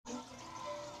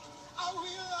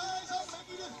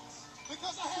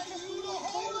Because I had you to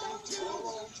hold on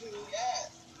to.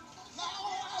 Yes. Now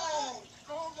I'm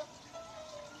stronger.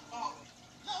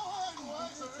 Now I'm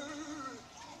wiser.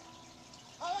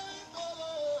 I'm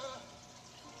better.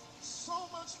 So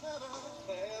much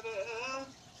better.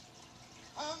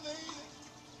 I made it.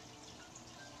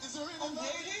 Is there anybody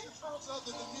else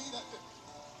other than me that can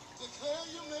declare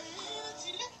you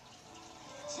made it?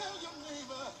 Tell your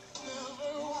neighbor,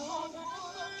 never would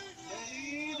have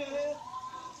made it.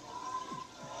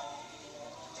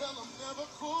 Tell them never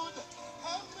could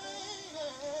have made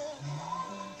it.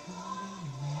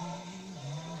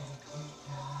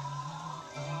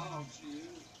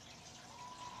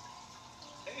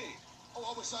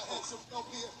 Oh, I wish I had some help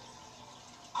here.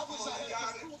 I wish I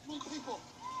had some people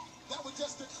that would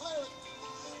just declare it.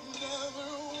 Never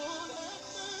would have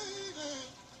made it.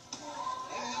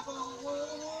 Never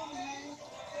would have made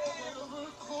it. Never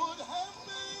could have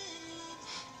made it.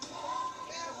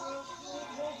 Never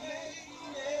could have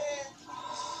made it.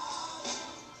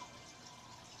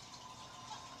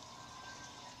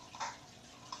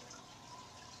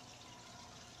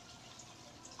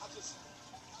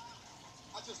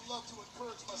 I just love to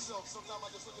encourage myself. Sometimes I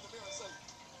just look in the mirror and say,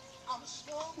 I'm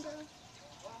stronger.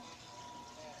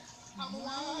 I'm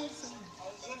wise.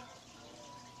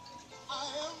 I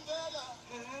am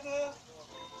better.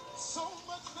 So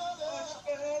much better.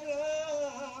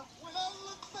 When I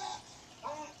look back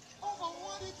over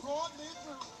what he brought me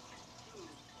through,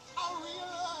 I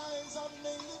realize I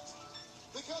made it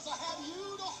because I had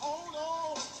you to hold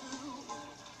on to.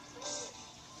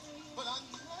 But I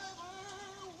never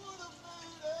would have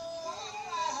made it.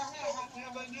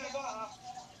 Never.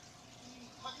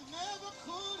 I never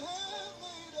could have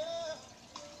made it.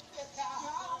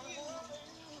 Without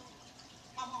you.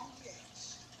 Come on,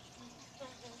 yes.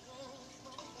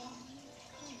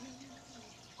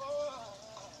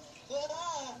 But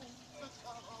I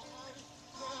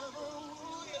never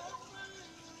would have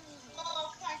made it.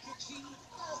 Oh, thank you,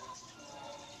 Jesus.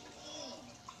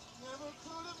 Never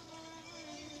could have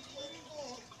made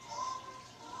it.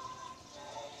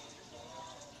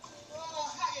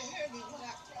 Oh, how you hear me when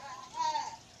I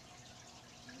cry?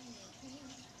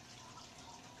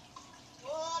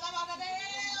 Oh, da da da da.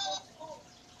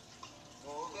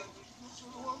 Oh, let me use you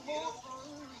one more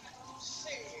time.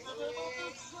 Say it.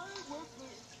 Everybody say with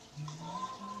me.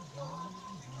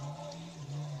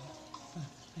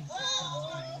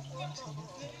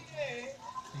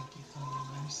 Thank you for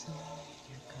your mercy,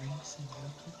 your grace, and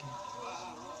your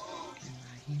forgiveness. In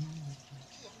my human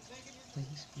weakness,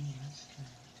 please be my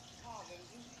strength.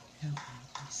 Help me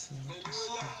be slow to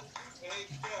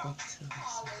speak and quick to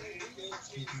listen. Give me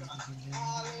the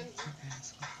humility to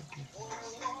ask for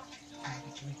forgiveness and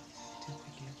the grace to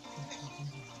forgive people who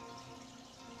wrong me.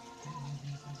 Let me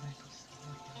leave a legacy of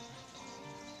your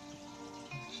righteousness.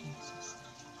 In Jesus'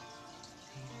 name,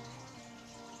 amen.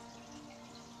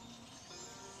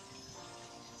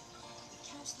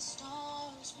 Counts the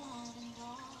stars, one and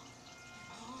all.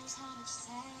 Knows how much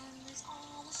sand is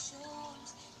on the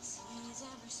shores. Sees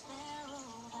every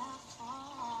sparrow that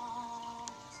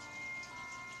falls.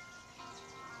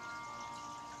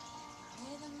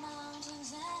 With the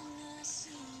mountains and the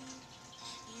sea,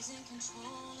 He's in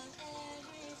control of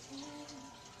everything.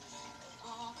 Of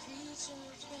all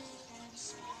creatures, great and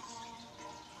small.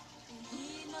 And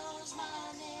He knows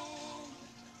my name.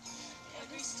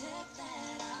 Every step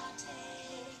that I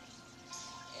take,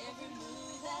 every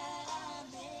move that I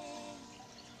make,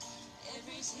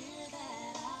 every tear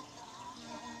that I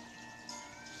cry.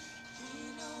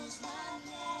 He knows my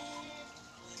name.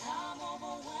 When I'm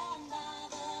overwhelmed by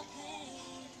the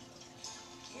pain,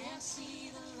 can't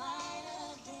see the light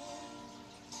of day,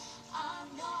 I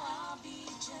know I'll be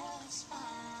just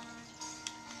fine.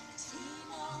 'Cause He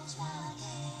knows my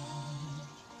name.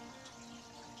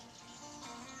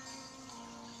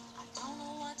 I don't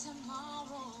know what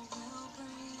tomorrow will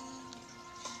bring.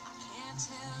 I can't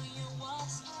tell you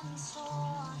what's in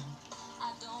store.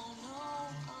 I don't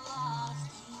know a lot of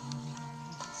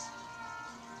things.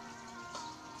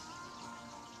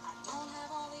 I don't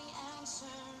have all the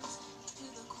answers to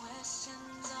the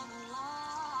questions of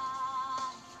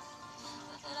life,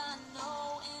 but I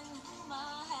know in whom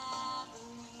I have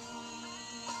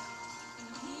believed. And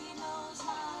He knows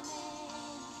my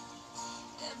name.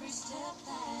 Every step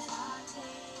that I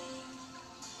take,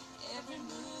 every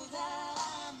move that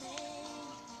I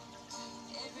make,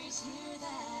 every tear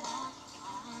that I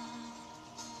cry.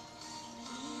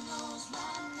 He knows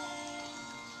my name.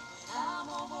 I'm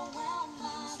overwhelmed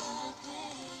by the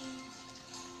pain,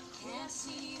 can't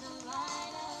see the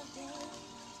light of day,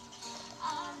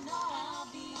 I know I'll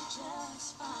be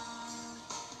just fine.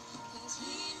 'Cause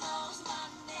He knows my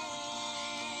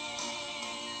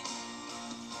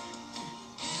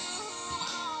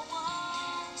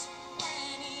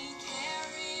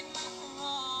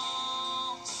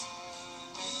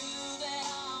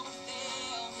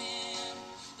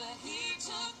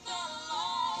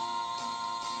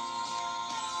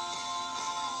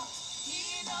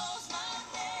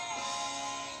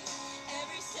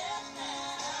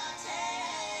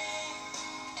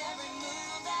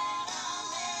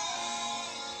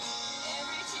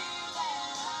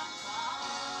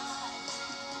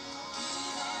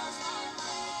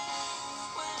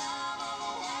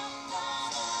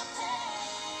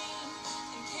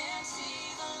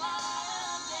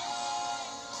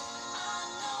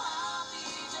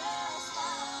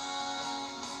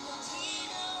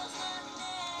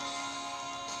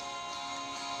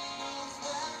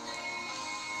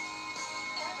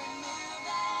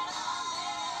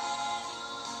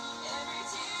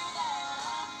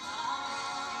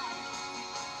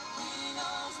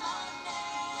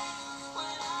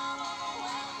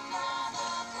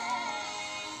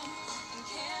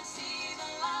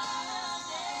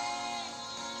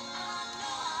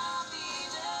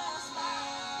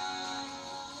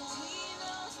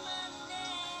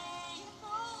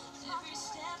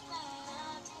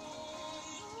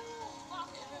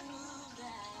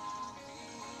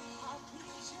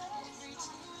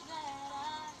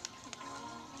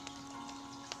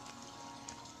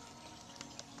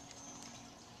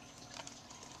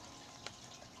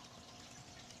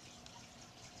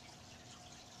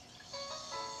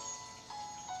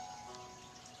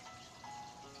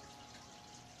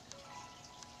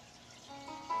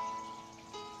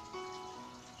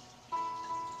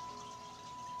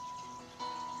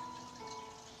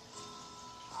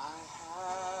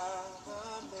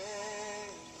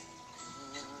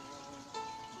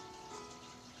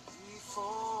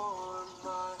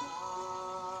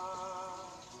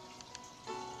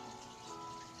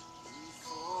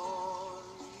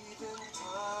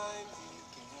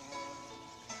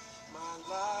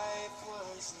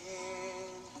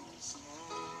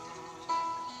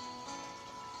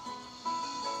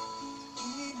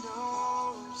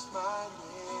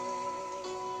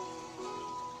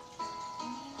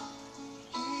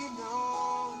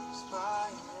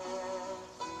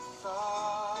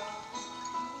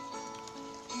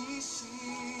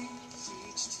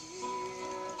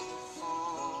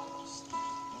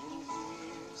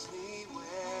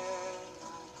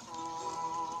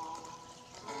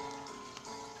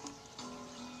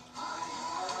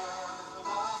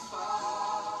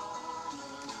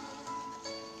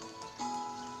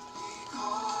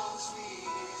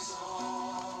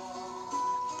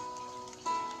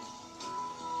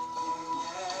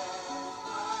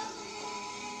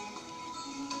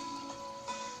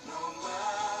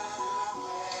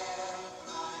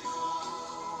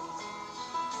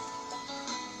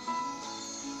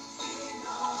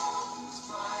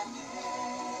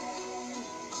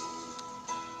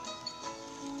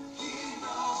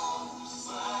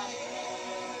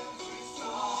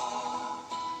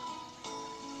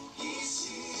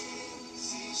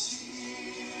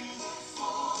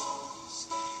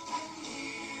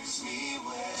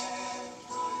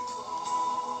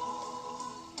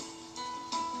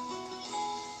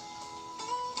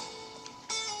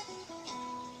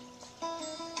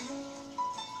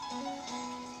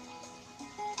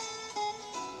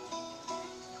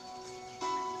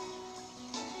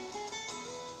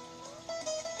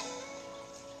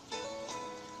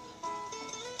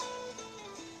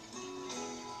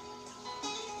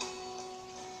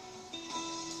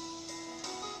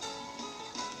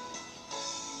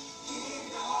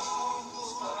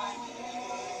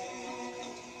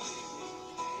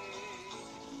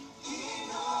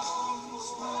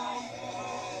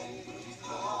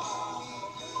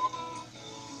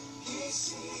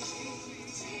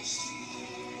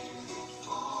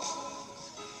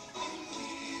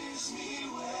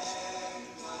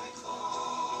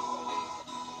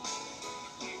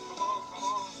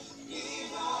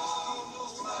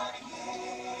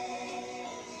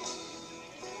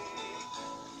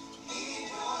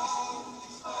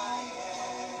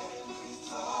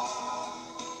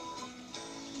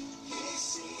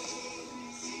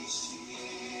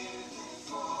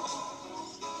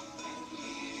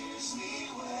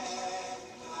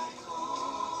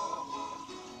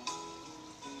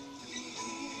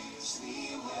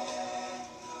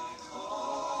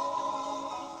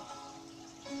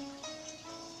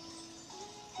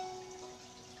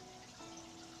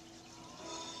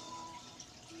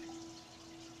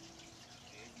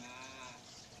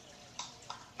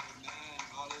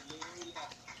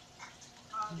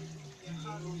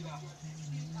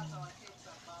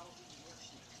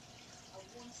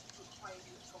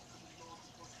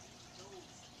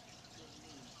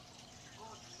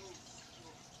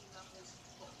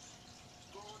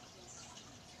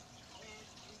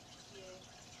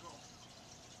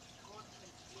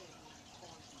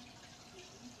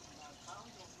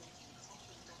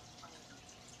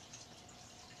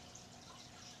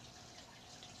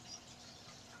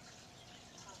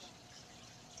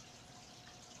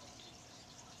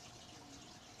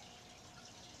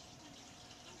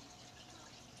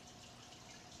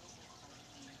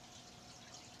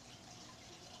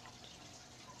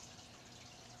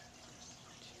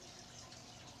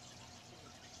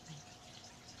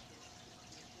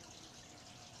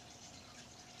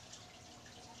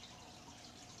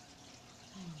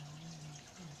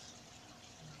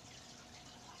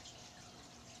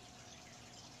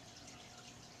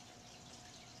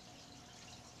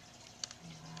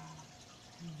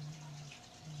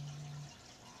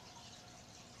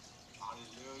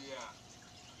Hallelujah.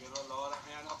 Give the Lord a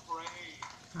hand of praise.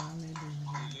 Hallelujah.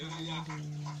 Hallelujah.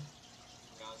 Hallelujah.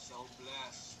 We are so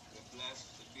blessed. We're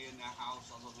blessed to be in the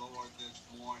house of the Lord this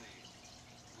morning.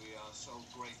 We are so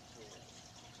grateful.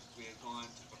 We're going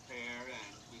to prepare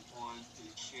and we're going to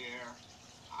share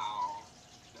our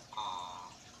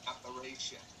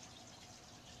declaration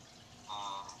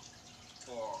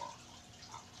for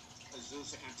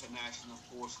Azusa International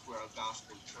Foursquare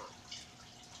Gospel Church.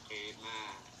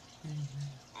 Amen. Amen.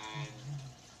 And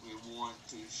we want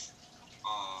to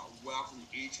welcome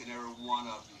each and every one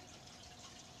of you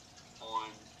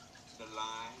on the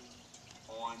line,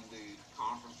 on the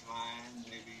conference line,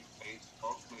 maybe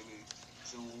Facebook, maybe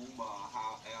Zoom, or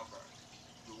however.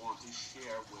 We want to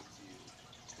share with you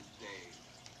today.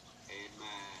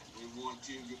 Amen. We want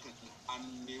you can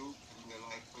unmute, and we'd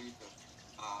like for you to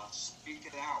speak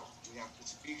it out. We have to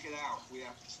speak it out. We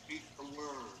have to speak the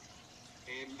word.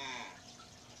 Amen.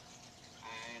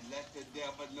 And let the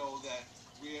devil know that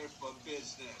we're for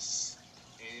business.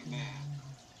 Amen.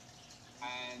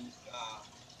 And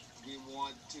we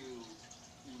want to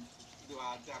do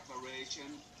our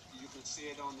declaration. You can see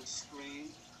it on the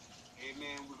screen.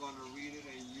 Amen. We're going to read it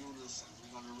in unison.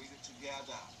 We're going to read it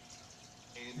together.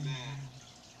 Amen.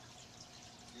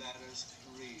 Let us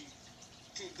read.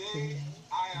 Today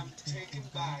I am taking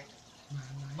back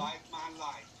my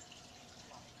life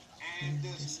and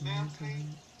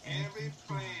dismantling every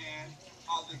plan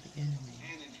of the enemy.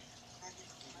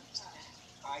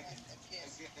 I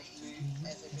against me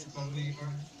as a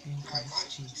believer in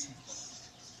Christ Jesus.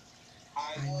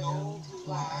 I know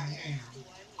who I am.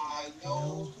 I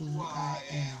know who I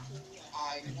am.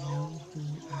 I know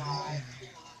who I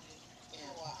am.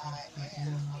 I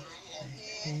am the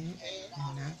head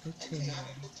and not the tail,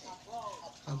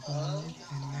 above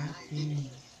and not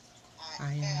beneath.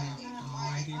 I am a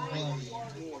mighty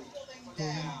warrior, pulling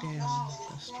down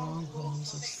the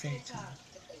strongholds of Satan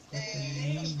with the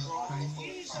name of Christ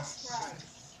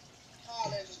Jesus,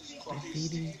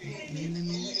 defeating the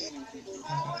enemy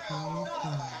by the power of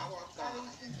God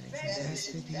that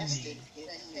is invested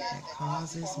in me, that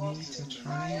causes me to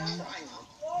triumph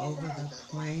over the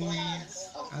plans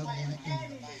of the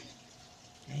enemy.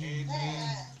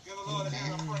 Amen.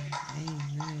 Amen.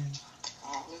 Amen.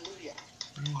 Hallelujah.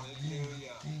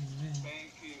 Hallelujah. Amen.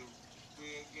 Thank you.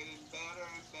 We're getting better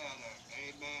and better.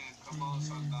 Amen. Come on,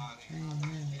 somebody.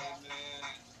 Amen. Amen.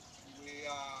 We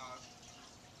are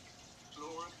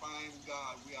glorifying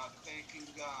God. We are thanking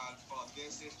God for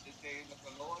this is the day that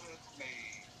the Lord has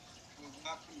made. We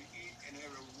welcome each and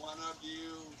every one of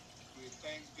you. We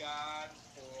thank God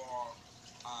for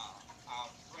our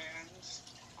friends.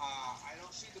 I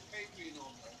don't see the baby no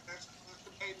more. Where's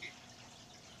the baby?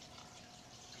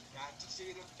 We got to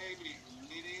see the baby.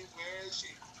 Meeting, where is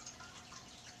she?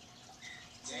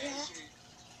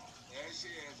 There she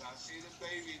is. I see the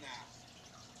baby now.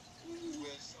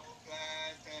 We're so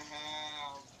glad to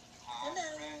have our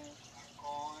friend back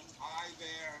on. Hi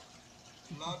there.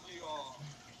 Love you all.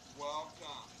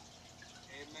 Welcome.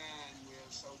 Amen. We're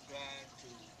so glad to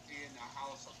be in the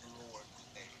house of the Lord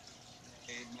today.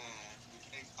 Amen. We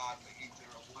thank God for each and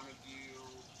every one of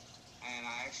you. And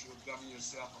I ask you to govern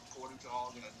yourself according to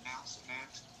all the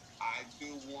announcements. I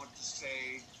do want to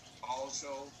say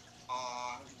also,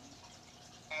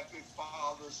 happy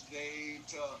Father's Day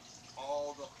to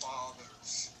all the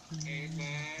fathers.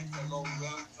 Amen. To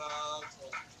Lorenza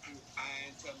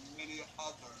and to many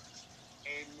others.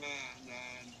 Amen.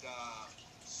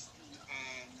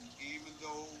 And even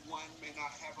though one may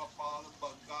not have a father,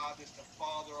 but God is the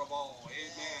Father of all.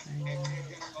 Amen. And give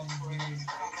him a praise.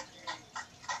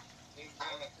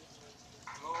 Amen.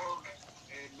 Glory.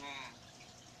 Amen.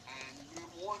 And we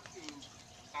want to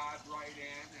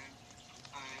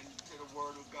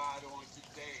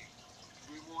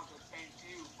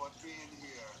being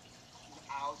here.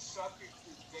 Our subject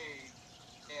today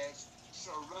is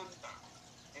surrender.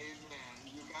 Amen.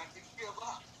 You got to give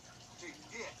up to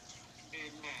get.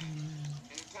 Amen.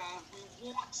 Many times we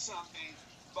want something,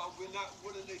 but we're not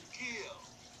willing to give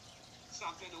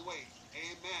something away.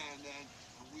 Amen. And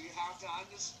we have to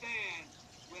understand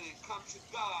when it comes to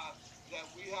God that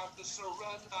we have to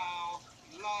surrender our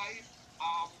life,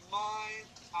 our mind,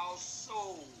 our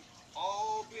soul.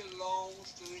 All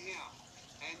belongs to Him.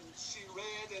 And she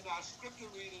read in our scripture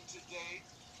reading today,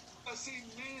 but see,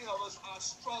 many of us are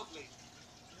struggling.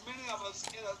 Many of us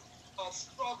in a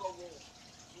struggle war.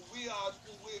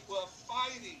 We're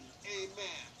fighting,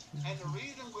 amen. And the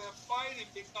reason we're fighting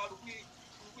because we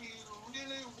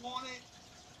really want it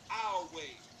our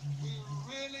way. We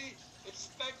really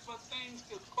expect for things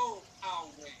to go our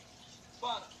way.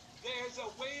 But there's a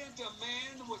way into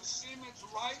man which seemeth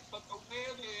right, but the way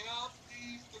thereof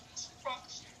leads to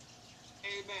destruction.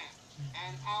 Amen.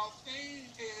 And our thing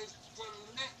is to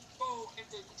let go and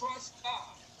to trust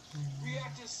God. We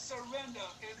have to surrender.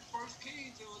 In First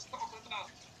Kings, it was talking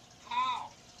about how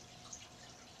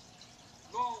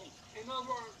long. In other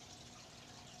words,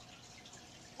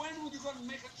 when are you going to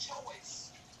make a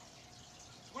choice?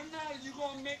 When are you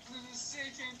going to make the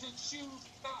decision to choose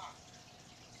God?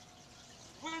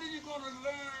 When are you going to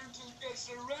learn to just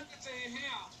surrender to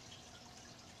Him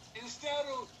instead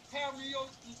of having your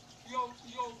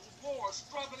war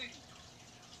struggling?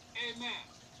 Amen.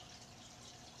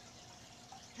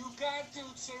 You got to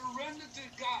surrender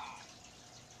to God.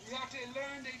 You have to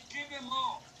learn to give Him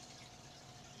all.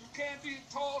 You can't be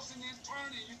tossing and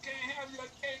turning. You can't have your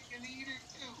cake and eat it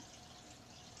too.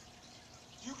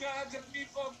 You got to be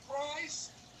for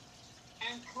Christ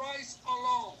and Christ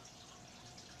alone.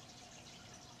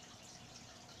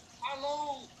 How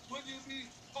long will you be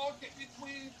caught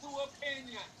between two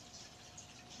opinions?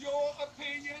 Your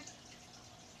opinion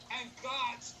and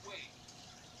God's way.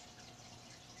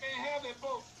 You can't have it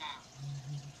both now.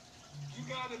 You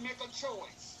got to make a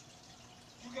choice.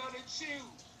 You got to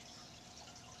choose.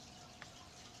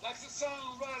 Like the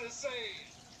songwriter said,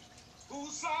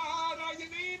 whose side are you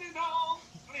leaning on?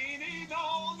 Leaning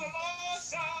on the Lord's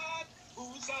side.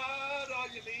 Whose side are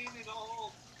you leaning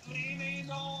on? Leaning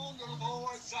on the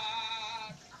Lord's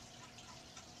side.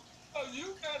 So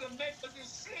you got to make a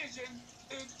decision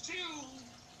to choose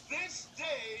this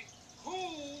day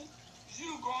who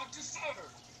you going to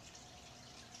serve.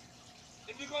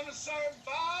 If you're going to serve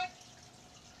God,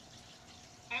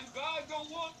 and God don't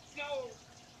want no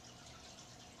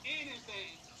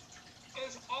anything,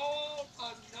 it's all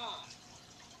or none.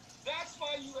 That's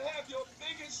why you have your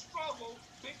biggest struggle,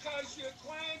 because you're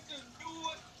trying to do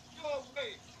it your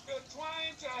way. You're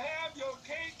trying to have your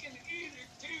cake and eat it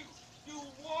too. You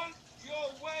want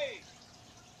your way.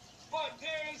 But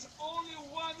there is only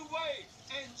one way.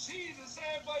 And Jesus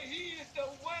said, but He is the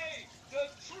way, the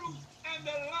truth, and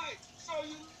the life. So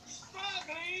you're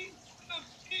struggling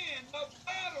within. The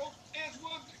battle is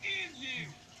within you.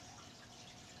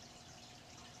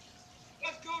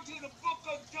 Let's go to the book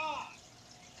of John.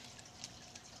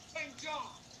 St.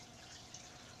 John,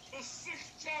 the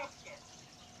 6th chapter.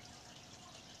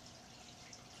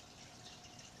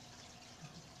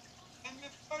 And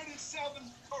the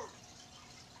 37th verse.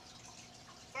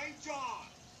 St. John,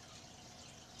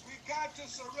 we got to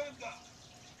surrender.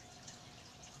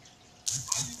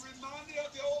 Are you reminded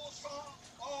of the old song?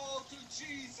 All to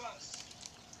Jesus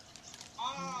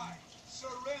I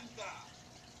surrender.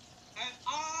 And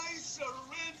I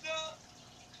surrender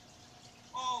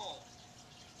all.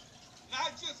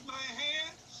 Not just my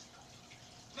hands,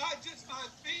 not just my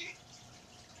feet,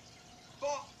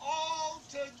 but all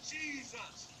to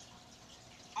Jesus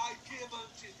I give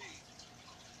unto thee.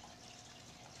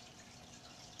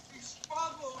 We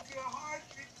struggle with your heart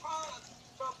because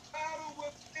the battle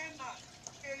within us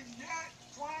is yet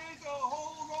trying to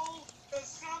hold on to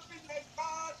something that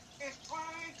God is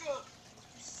trying to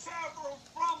sever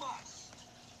from us.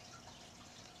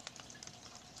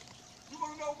 You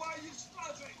want to know why you're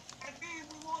struggling? And then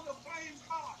we want to blame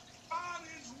God. God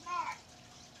is not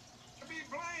to be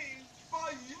blamed for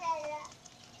your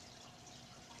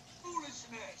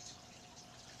foolishness.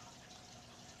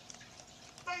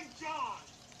 St. John,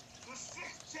 the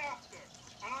 6th chapter.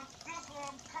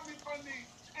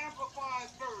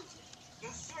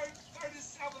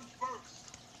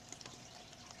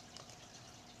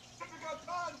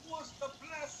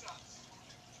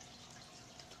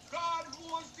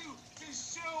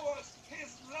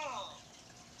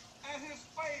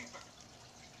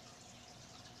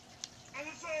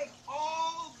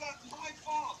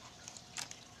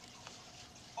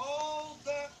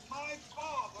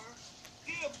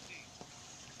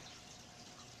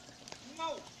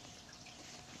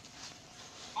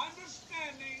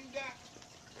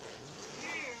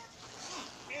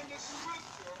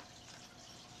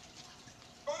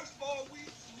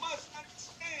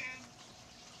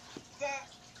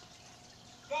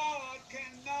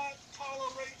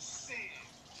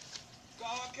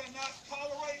 God cannot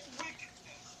tolerate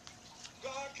wickedness.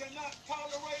 God cannot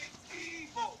tolerate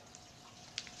evil.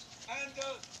 And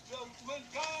when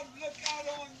God look out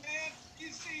on man,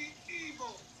 he see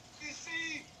evil. He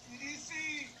see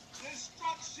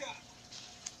destruction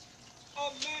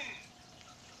of man.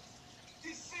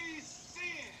 He sees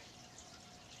sin.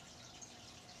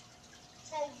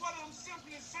 So what I'm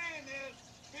simply saying is,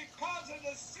 because of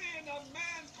the sin of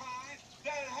mankind,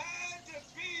 there had to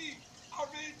be a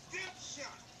redemption.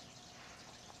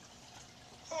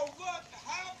 So what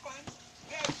happens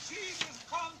that Jesus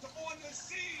comes on the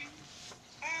scene,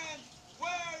 and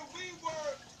where we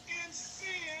were in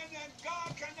sin and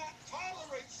God cannot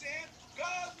tolerate sin,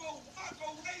 God will walk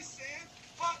away sin,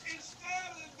 but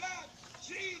instead of that,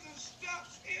 Jesus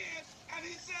steps in and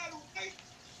he said, wait,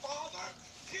 Father,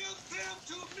 give them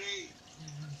to me.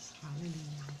 Yes,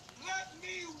 hallelujah. Let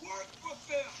me work with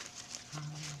them.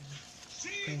 Hallelujah.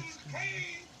 Jesus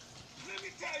came. Let me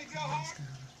tell you, your heart,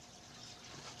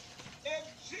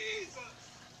 if Jesus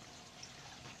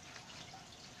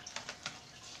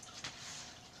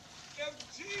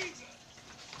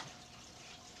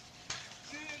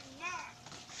did not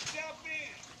step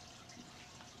in,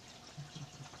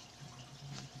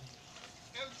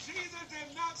 if Jesus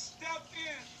did not step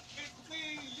in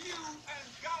between you and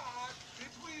God,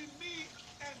 between me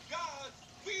and God,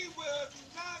 we would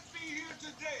not be here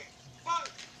today.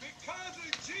 But because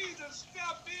of Jesus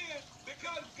stepped in,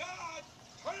 because God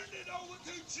turned it over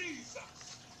to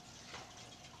Jesus.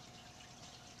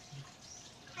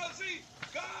 Because see,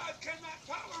 God cannot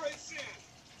tolerate sin.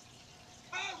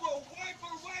 God will wipe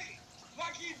away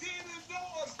like he did in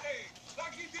Noah's day,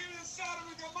 like he did in Sodom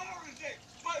and Gomorrah's day.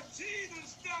 But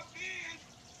Jesus stepped in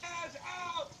as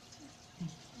our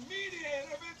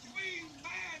mediator between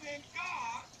man and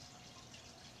God.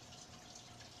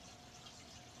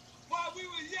 While we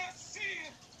were yet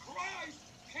sin,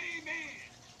 Christ came in.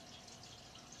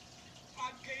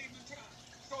 God gave it to us.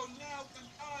 So now when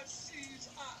God sees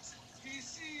us, he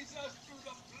sees us through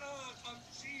the blood of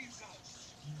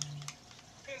Jesus,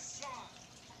 his son.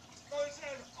 So it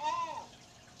says, all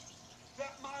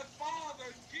that my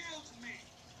Father gives me,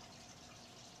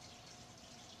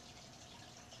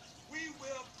 we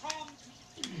will come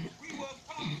to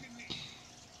me.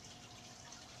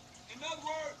 In other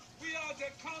words, we are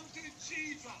to come to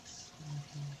Jesus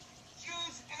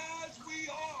just as we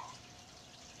are.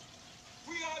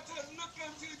 We are to look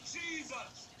unto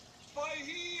Jesus, for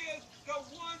he is the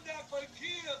one that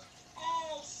forgives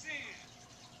all sin.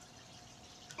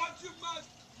 But you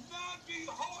must not be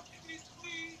halted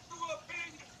between two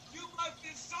opinions. You must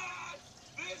decide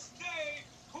this day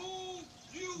who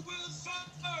you will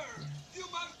serve. You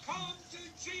must come to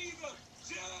Jesus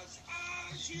just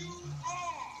as you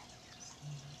are.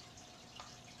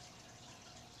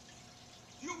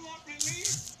 You want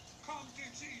relief? Come to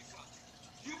Jesus.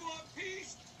 You want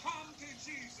peace? Come to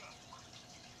Jesus.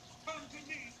 Come to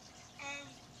me. And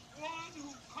one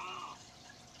who comes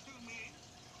to me,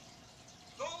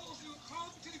 those who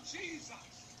come to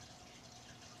Jesus,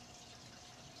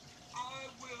 I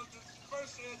will, the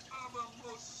verse says, I will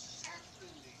most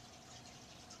certainly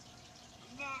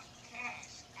not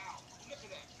cast out. Look at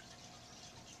that.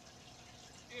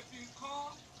 If you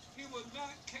come, he will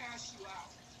not cast you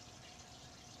out.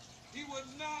 He will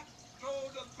not throw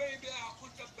the baby out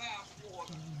with the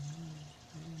bathwater.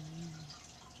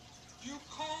 You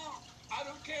come. I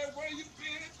don't care where you've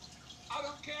been. I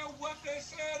don't care what they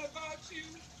said about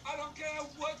you. I don't care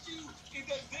what if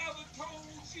the devil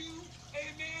told you.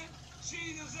 Amen.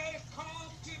 Jesus says,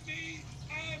 come to me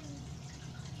and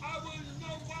I will in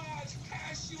no wise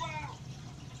cast you out.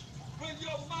 When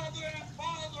your mother and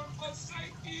father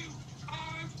forsake you,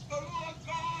 I, the Lord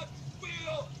God,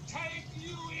 will take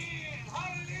you in.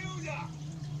 Hallelujah.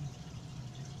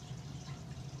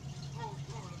 Oh,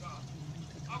 glory to God.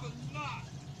 I will not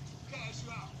cast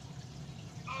you out.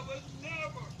 I will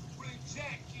never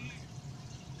reject you.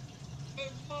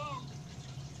 Among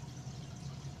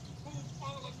who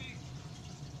follow me.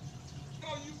 So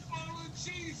you follow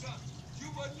Jesus,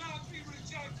 you will not be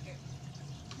rejected.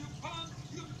 You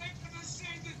make a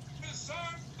decision to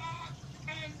serve God,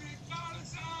 and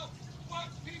regardless of what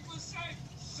people say,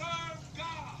 serve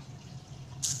God.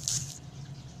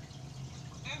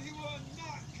 And he will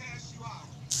not cast you out.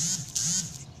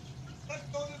 Let's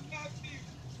go to Matthew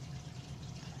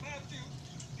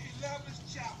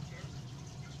 11th chapter,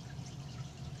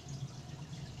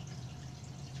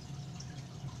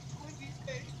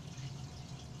 28,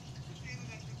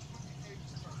 beginning at the 28th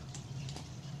verse.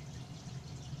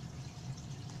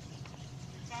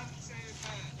 Time to say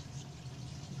amen.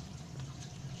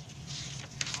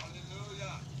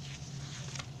 Hallelujah.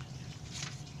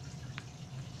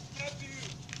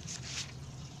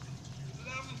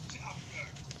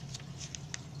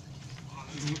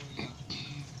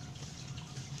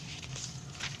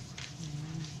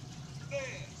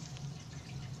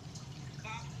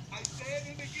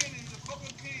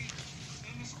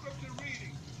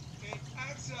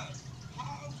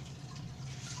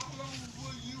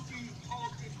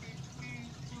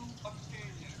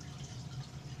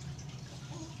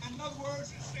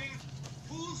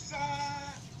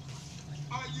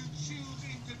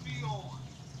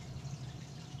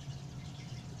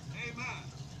 Amen.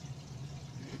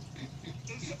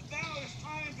 So now it's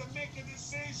time to make a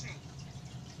decision.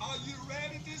 Are you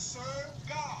ready to serve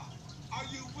God? Are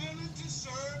you willing to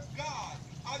serve God?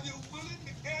 Are you willing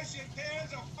to cast your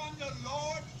cares upon the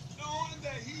Lord, knowing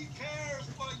that He cares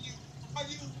for you? Are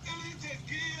you willing to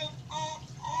give up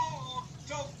all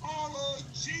to follow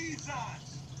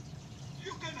Jesus?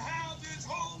 You can have this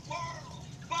whole world,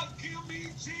 but give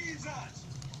me Jesus.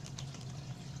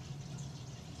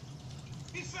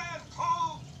 He said,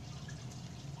 come.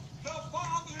 The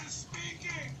Father is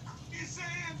speaking. He's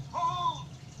saying, come.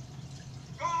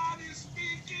 God is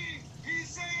speaking. He's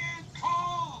saying,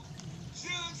 come,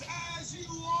 just as you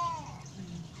are.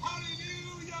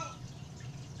 Hallelujah.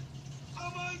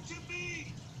 Come unto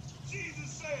me.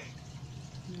 Jesus said,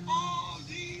 all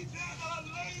ye that are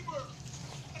labor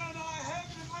and are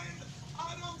heavy laden,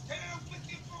 I don't care what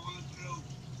you're going through.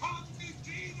 Come to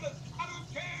Jesus. I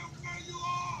don't care where you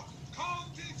are.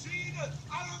 Come to Jesus.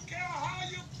 I don't care how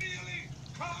you're feeling.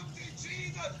 Come to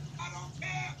Jesus. I don't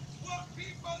care what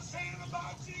people are saying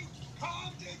about you.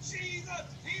 Come to Jesus.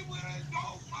 He will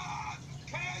go far,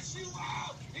 cast you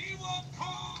out. He will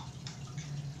come.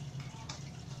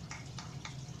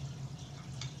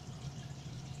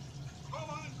 Come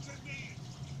unto me.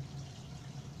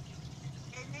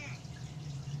 Amen.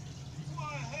 Who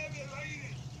are heavy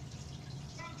laden.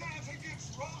 Sometimes it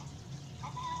gets rough.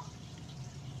 Come on.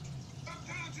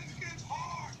 Sometimes it gets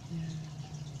hard.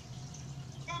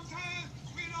 Sometimes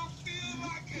we don't feel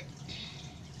like it.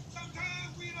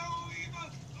 Sometimes we don't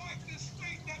even like the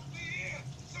state that we're in.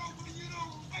 So when you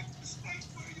don't like the state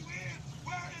where you're in,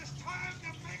 where it's time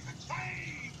to make a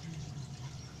change.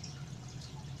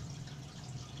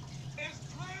 It's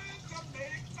time to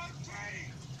make a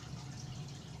change.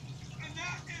 And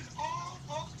that is all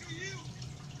up to you.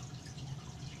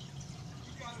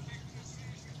 You got to make a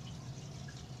decision.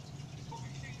 Bobby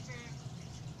King said,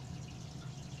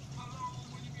 how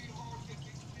long will you be holding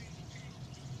these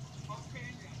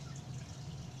opinions?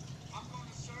 I'm going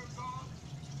to serve God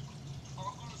or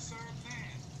I'm going to serve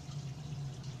man.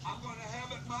 I'm going to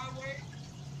have it my way.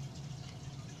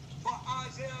 But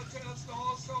Isaiah tells us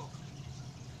also,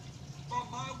 for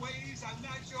my ways are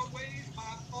not your ways,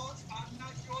 my thoughts are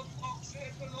not your thoughts,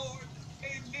 said the Lord.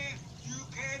 Amen. You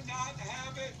cannot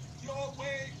have it your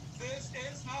way. This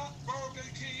is not Burger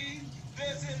King.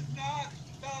 This is not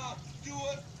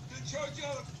the church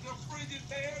of the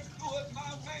Frigidaire. Do it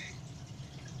my way.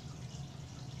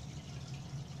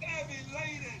 Heavy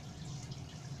laden,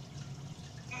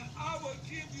 and I will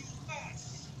give you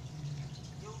rest.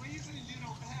 The reason you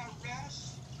don't have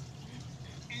rest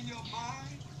in your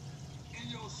mind, in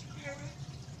your spirit,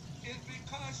 is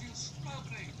because you're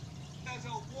struggling. There's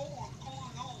a war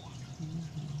going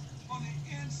on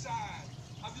the inside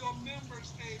of your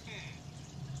members, amen.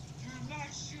 You're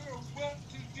not sure what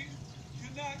to do.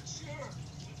 You're not sure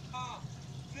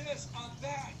this or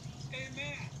that,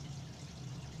 amen.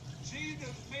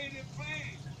 Jesus made it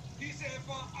plain. He said,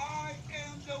 for I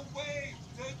am the way,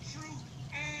 the truth,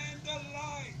 and the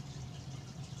life.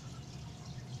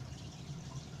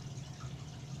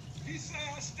 He said,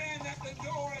 I stand at the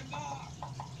door and knock.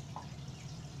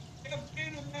 If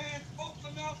any man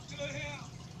open up to him,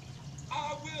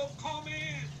 I will come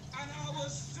in and I will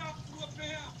sup with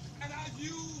him, and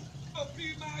you will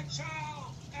be my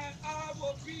child, and I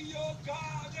will be your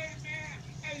God, amen.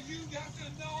 And you got to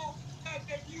know that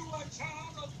if you are a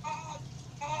child of God,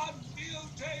 God will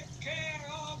take care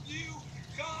of you.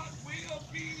 God will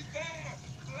be there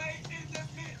late in the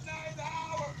midnight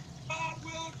hour. God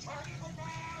will turn it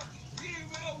around. He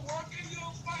will work in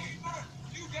your favor.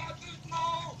 You got to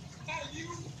know that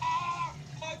you are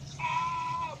a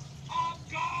child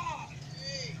of God.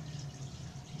 Hey.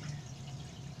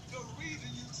 The reason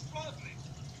you're struggling,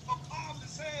 the Bible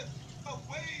says the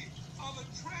way of a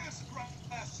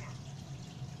transgressor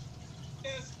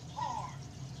is hard,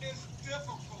 it's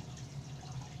difficult.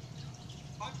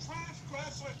 A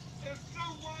transgressor is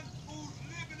someone who's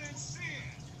living in sin,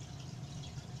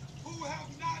 who have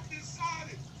not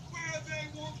decided where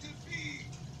they want to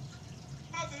be,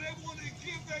 whether they want to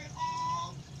give their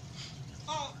all,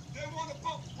 they want to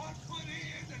put one foot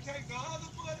in and take the other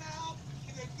foot out,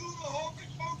 and they do the hokey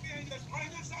pokey and just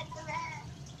bring us up around.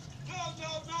 No.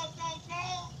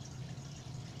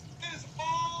 It's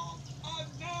all or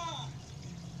none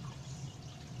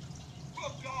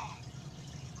for God.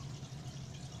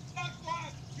 That's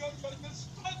why you're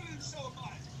struggling so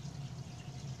much.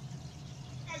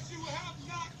 Because you have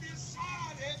not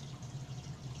decided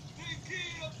to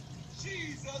give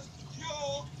Jesus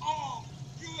your all.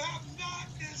 You have not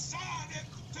decided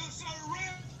to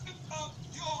surrender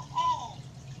your all.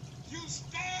 You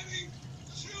steady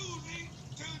choosing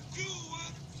do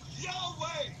it your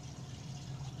way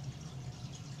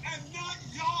and not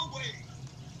Yahweh.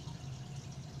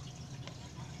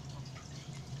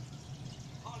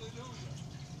 Hallelujah.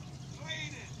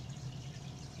 Laden,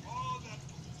 all that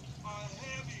are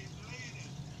heavy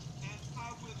laden, and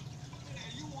I will.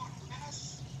 And you want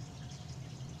rest?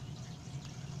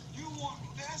 You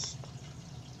want rest?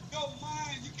 Your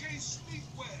mind, you can't sleep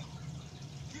well.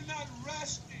 You're not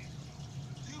resting.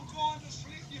 You're going to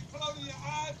sleep, you're closing your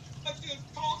eyes, but you're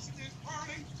tossing and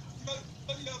turning.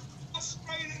 You're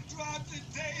frustrated throughout the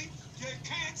day. You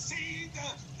can't seem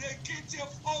to get your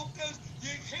focus.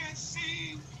 You can't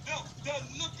seem to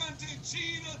look unto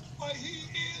Jesus, for he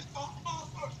is the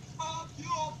author of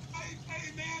your faith,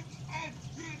 amen. And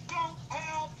you don't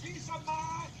have peace of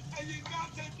mind, and you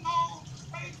got to know,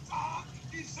 praise God,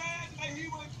 he said that he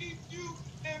will keep you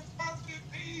in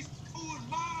perfect peace, whose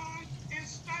mind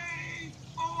is stayed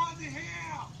on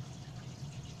him.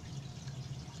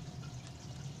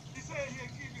 He said he'll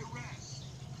give you rest.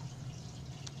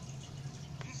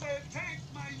 He said,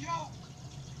 take my yoke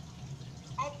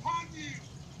upon you.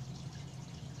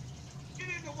 Get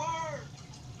in the word.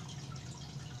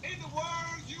 In the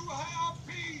word you have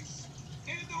peace.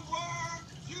 In the word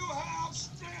you have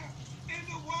strength. In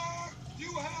the word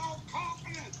you have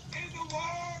confidence. In the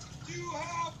word you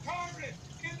have courage.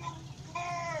 In the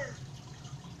word.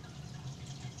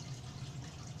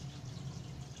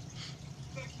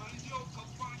 Take my yoke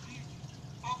upon you.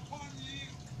 Upon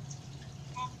you.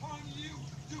 Upon you.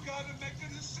 You got to make a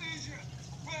decision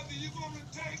whether you're going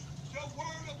to take the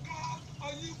word of God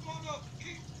or you're going to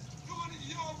keep doing it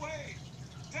your way.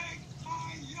 Take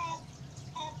my yoke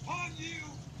upon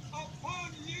you.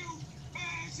 Upon you.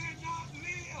 Man should not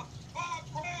live by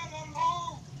bread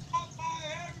alone, but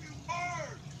by every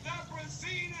word that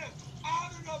proceedeth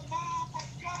out of the mouth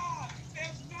of God.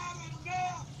 It's not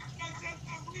enough just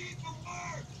to read the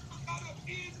word. You got to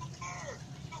be in the word.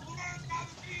 The word got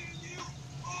to be in you.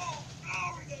 Oh,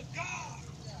 glory to God.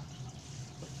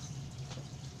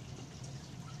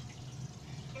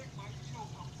 Take my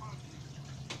yoke upon you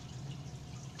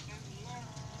and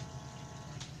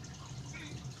learn.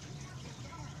 See, you need to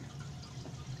learn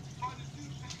how to do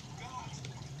things God's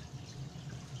way,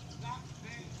 not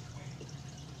man's way,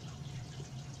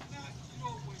 not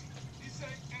your way. He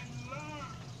said, and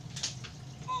learn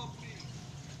of me.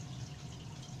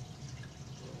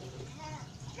 Learn.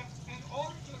 In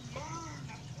order to learn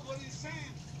what he's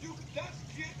saying, you let's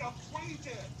get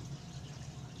acquainted.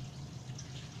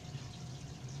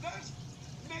 Let's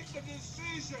make the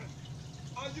decision.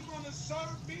 Are you going to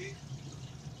serve me?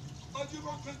 Or are you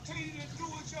going to continue to do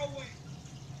it your way?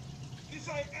 He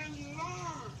said, and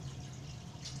learn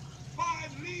by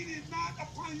leading not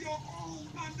upon your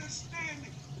own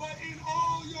understanding, but in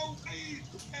all your ways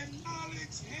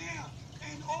acknowledge him.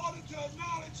 In order to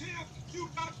acknowledge him,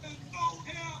 you got to know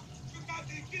him. You got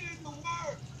to get in the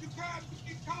word. You got to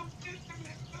become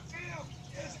intimate with him.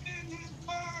 It's in his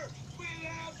word we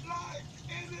have life.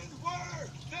 In his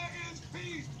word there is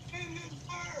peace. In his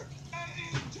word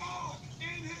there is joy.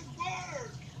 In his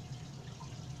word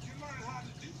you learn how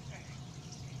to do things.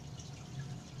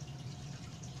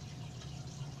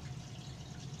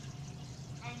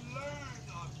 And learn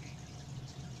of me.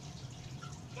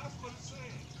 That's what it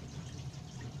says.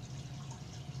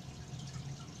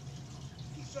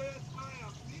 He says, I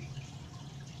am meek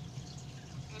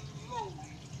and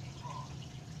lowly in heart.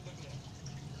 Look at that.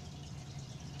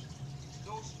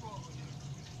 No struggle here.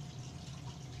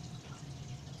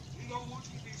 He don't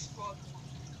want you to be struggling.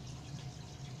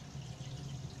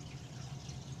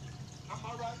 Am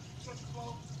I right, Sister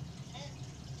Flo?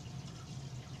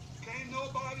 Can't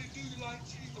nobody do you like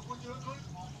Jesus. Would you agree?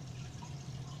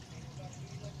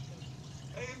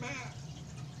 Amen.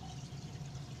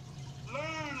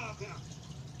 Learn of him.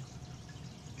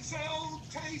 He said, oh,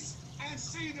 taste and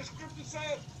see. The scripture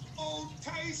says, oh,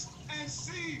 taste and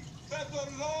see that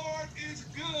the Lord is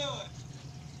good.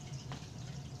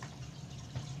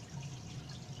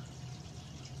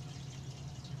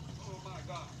 Oh, my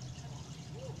God.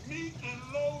 Meek and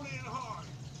lowly in heart,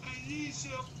 and ye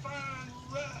shall find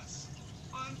rest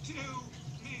unto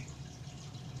me.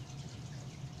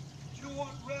 You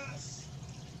want rest.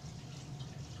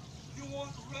 You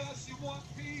want rest. You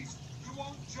want peace. You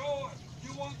want joy.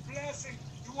 You want blessing.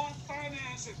 You want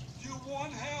finances. You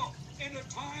want help in a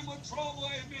time of trouble.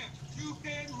 Amen. You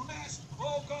can rest.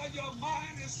 Oh God, your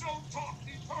mind is so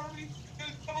topsy-turvy. You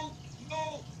don't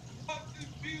know what to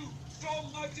do.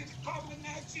 So much is coming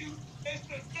at you. It's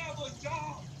the devil's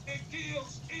job to kill,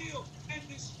 steal, and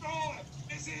destroy.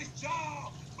 It's his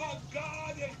job. But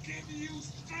God has given you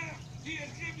strength. He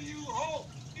has given you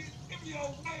hope. He's given you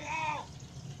a way out.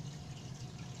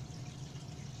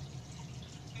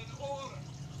 in order.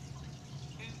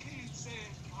 And King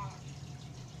said,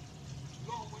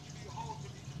 Lord, when you behold me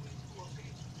between two or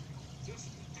three, this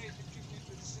is the day that you make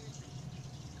the decision.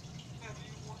 Whether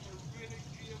you want to really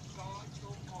give God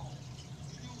your all.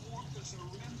 Do you want to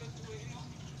surrender to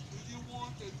Him? Do you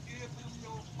want to give Him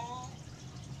your all?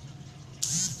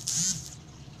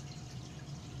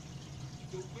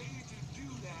 The way to do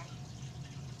that,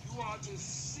 you are to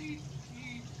seek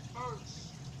ye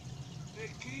first the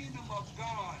kingdom of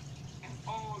God and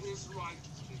all His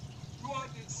righteousness. You are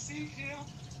to seek Him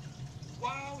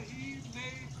while He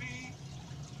may be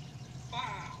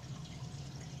found.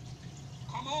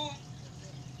 Come on.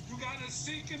 You got to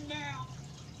seek Him now.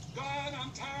 God,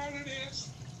 I'm tired of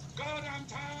this. God, I'm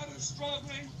tired of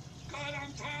struggling. God,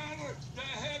 I'm tired of the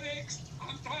headaches.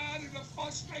 I'm tired of the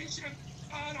frustration.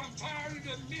 God, I'm tired of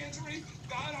the misery.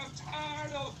 God, I'm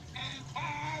tired of and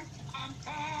tired. I'm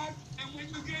tired. And when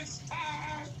you get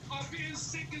tired of being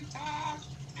sick and tired,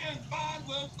 then God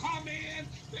will come in,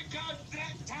 because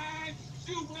that time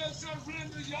you will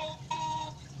surrender your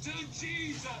all to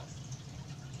Jesus.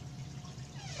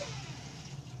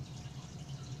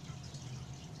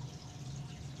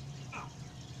 Now,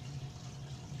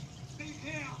 seek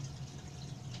Him.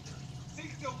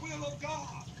 Seek the will of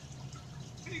God.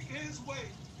 Seek His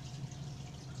way.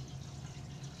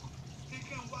 Seek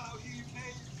Him while He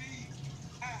may be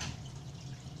found.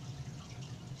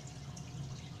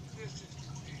 This is the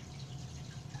way.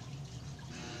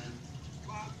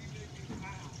 While He may be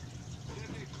found. There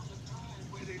may come a time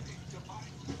where they think the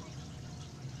Bible.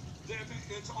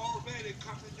 It's already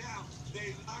coming down.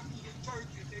 They locking the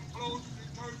churches. They closing the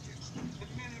churches in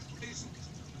many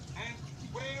places. And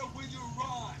where will you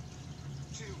run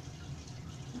to?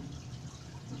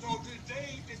 So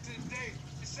today is today.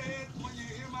 It said, when you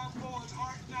hear my voice,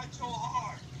 harden not your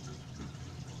heart.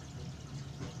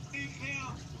 Seek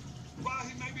Him while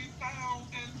He may be found,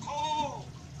 and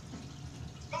call.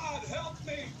 God, help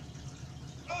me.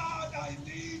 God, I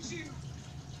need you.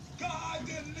 God,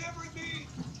 deliver me.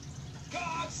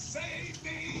 God, save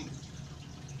me.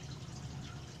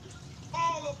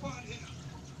 Call upon Him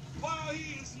while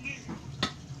He is near.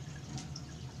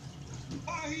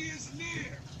 While He is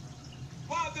near.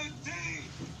 While the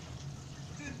day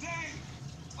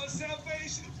of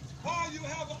salvation, while you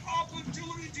have an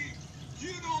opportunity,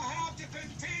 you don't have to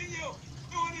continue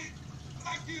doing it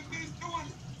like you've been doing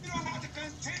it. You don't have to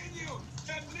continue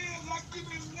to live like you've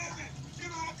been living. You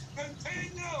don't have to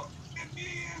continue to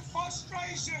be in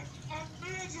frustration and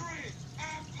misery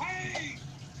and pain.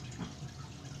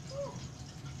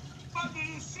 But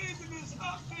the decision is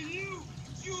up to you.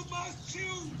 You must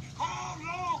choose how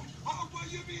long. How will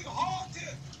you be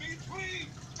halted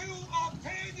between two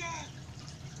opinions?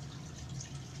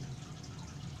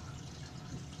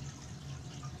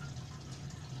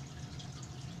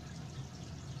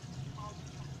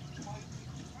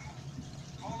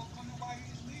 Call upon Him while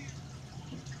He's near.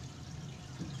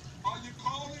 Are you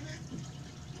calling it?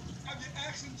 Have you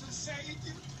asked Him to save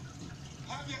you?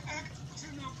 Have you asked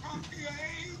Him to come to your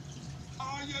aid?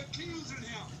 Are you accusing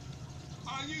Him?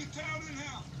 Are you telling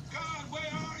Him, God,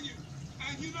 where are you?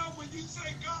 And you know, when you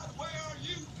say, God, where are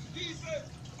you? He said,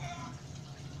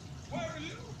 where are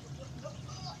you?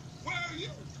 Where are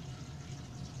you?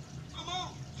 Come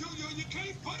on. You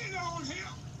can't put it on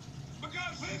Him,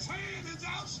 because His hand is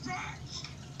outstretched.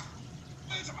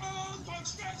 His arms are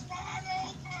stretched wide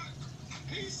open.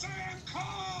 He's saying,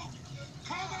 come.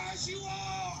 Come as you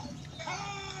are.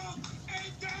 Come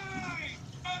and dine.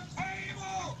 The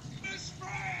table is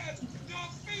spread. The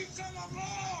feast of the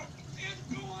Lord is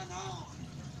going on.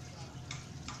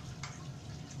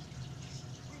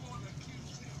 We want to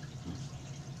accuse Him.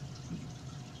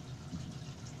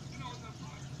 You know, the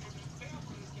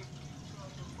devil is the accuser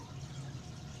of the Lord.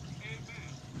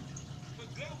 Amen. The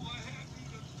devil will have you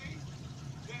to think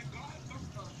that God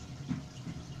loves us.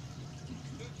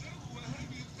 The devil will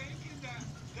have you thinking that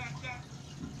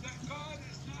God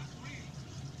is not real.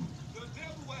 The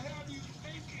devil will have you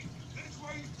thinking. That's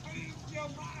where he's playing with your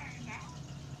mind now.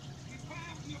 He's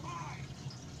playing with your mind.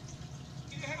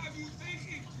 He have you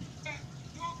thinking that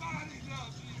nobody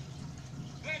loves you.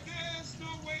 That there's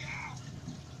no way out.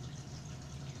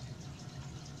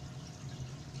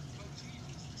 But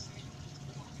Jesus is saying this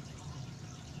morning,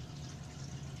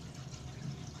 if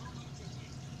you come unto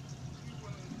me, you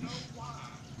will know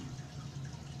why.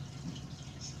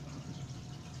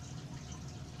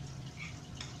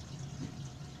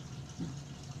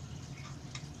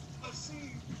 Let's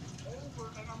see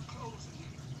over, and I'm closing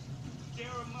here.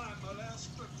 Jeremiah, my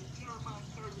last scripture, Jeremiah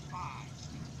 35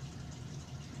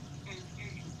 and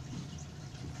 8.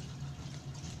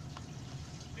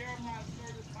 Jeremiah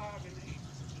 35 and 8.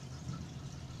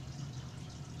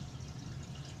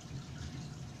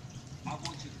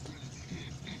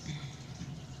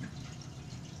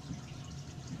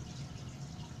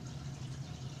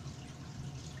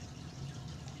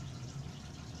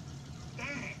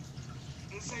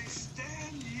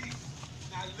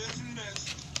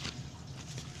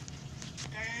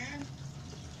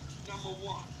 number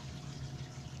one.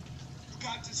 You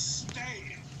got to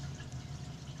stand.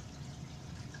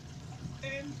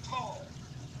 Stand tall.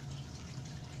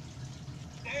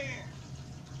 Stand.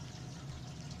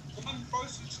 One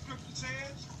verse of scripture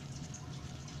says,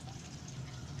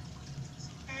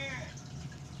 stand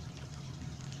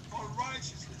for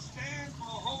righteousness. Stand for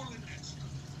holiness.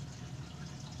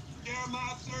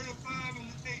 Jeremiah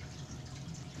 35:8.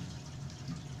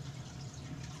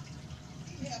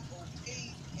 We have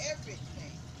obeyed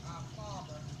everything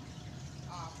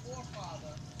our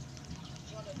forefather,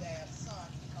 Jonadab,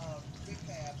 son of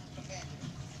Rechab, commanded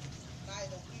us.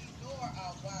 Neither we nor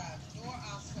our wives nor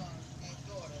our sons and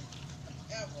daughters have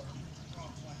ever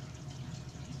drunk wine.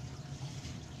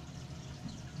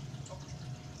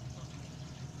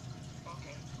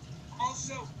 Okay.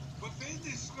 Also, within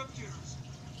the scriptures,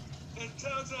 it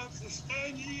tells us to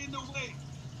stand ye in the way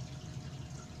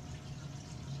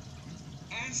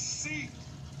and seek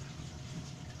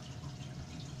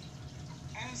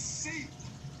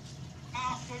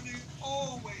after the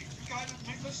old way. You got to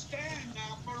make a stand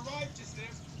now for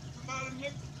righteousness. You got to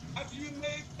make, if you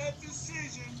make that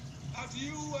decision, if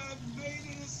you have made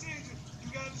a decision,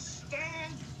 you got to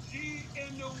stand ye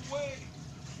in the way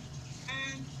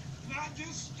and not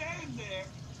just stand there.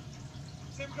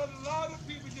 See, because a lot of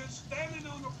people just standing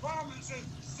on the promises,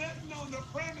 sitting on the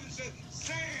premises,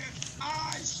 saying,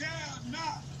 I shall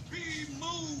not be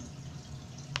moved.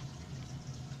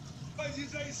 But you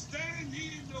say, stand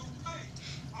ye in the way.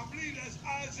 I believe that's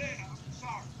Isaiah,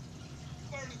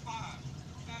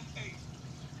 35:8.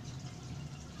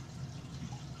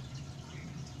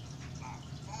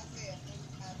 Isaiah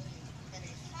 35:8. And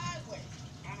a highway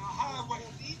And a highway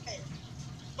will be there.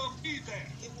 will be there.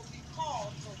 It will be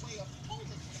called the way of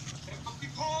holiness. It will be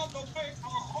called the way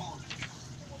of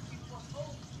holiness. It will be for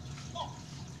those who walk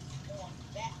on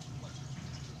that way.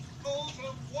 Those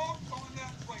who walk on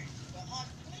that way. The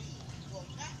unclean will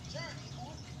not journey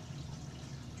on it.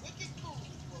 Wicked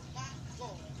fools will not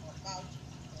go about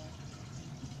on it.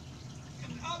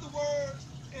 In other words,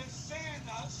 it's saying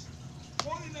us,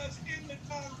 pointing us in the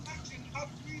direction of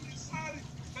we decided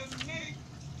to make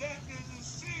that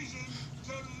decision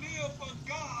to live for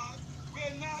God.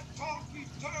 We're not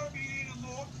topsy-turvy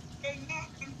anymore. We're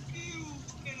not confused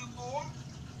anymore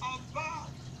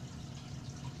about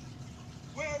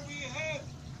where we head.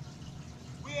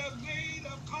 We have made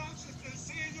a conscious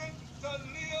decision to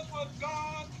live for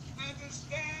God and to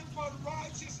stand for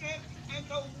righteousness and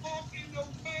to walk in the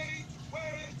way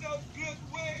where it's the good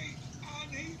way.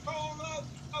 And he told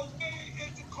us the way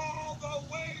is to call the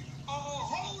way of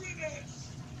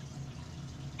holiness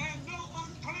and no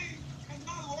unclean. In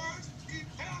other words, he's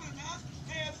telling us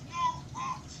there's no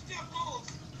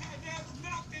obstacles and there's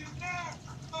nothing there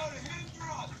but hinder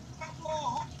us, that will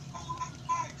hold us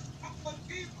back, that will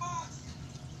keep us.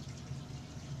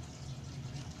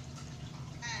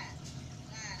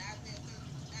 Isaiah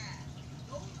 39.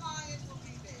 No lion will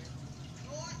be there,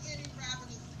 nor any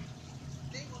ravenous beast.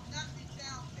 They will not be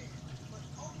found there, but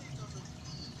only the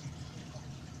redeemed will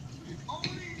come.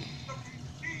 Only the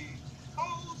redeemed,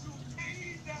 those who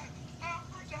made that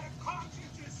effort, that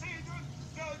conscious decision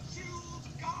to choose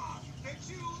God, to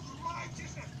choose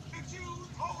righteousness, to choose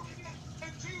holiness, to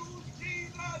choose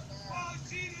Jesus. For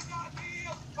Jesus not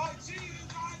here, for Jesus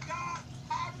not died.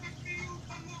 I refuse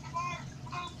to look back.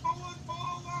 I'm going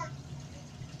forward.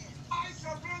 I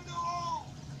surrender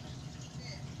all.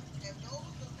 And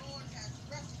those the Lord has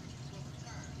rescued will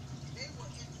return. They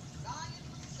will enter Zion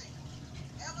with singing.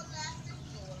 Everlasting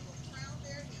joy will crown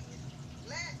their heads.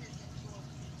 Gladness and joy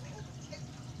will overtake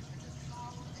them, and the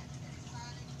sorrow and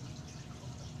sighing will leave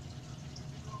away.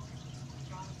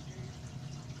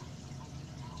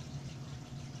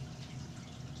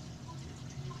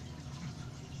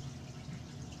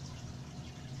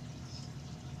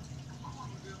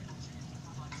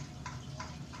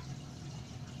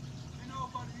 You know,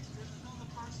 but there's another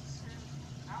person saying,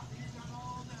 after he's done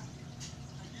all that,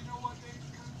 and you know what they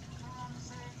come around and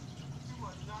say? You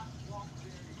will not walk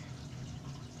there yet.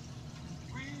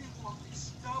 We will be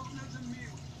stubborn as a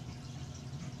mule.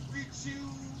 We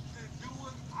choose to do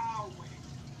it our way.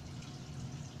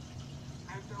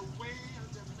 And the way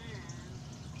of the man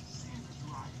seems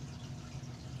right,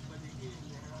 but the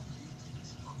end thereof leads to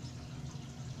destruction.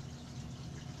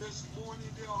 This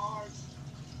morning, dear hearts,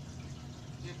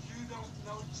 if you don't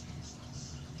know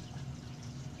Jesus,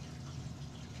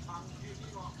 I'm giving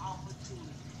you an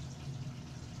opportunity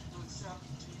to accept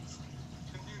Jesus.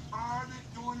 If you're tired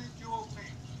of doing it your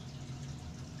way,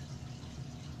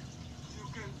 you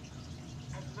can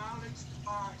acknowledge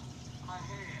by my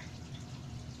hand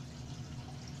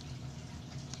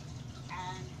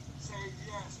and say,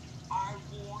 yes, I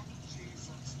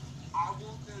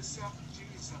accept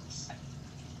Jesus.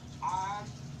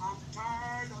 I'm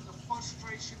tired of the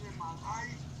frustration in my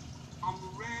life. I'm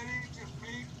ready to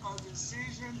make a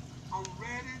decision. I'm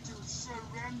ready to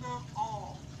surrender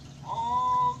all.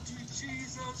 All to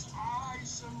Jesus, I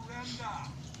surrender.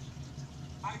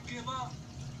 I give up.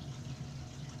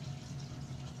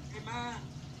 Amen.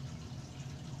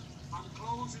 I'm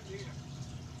closing here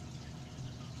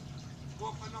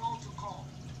with an altar call.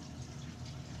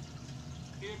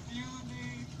 If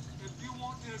you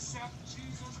want to accept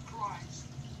Jesus Christ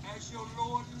as your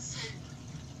Lord and Savior,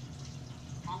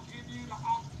 I'll give you the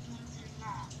opportunity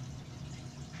now.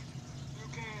 You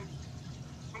can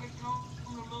click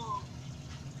on the little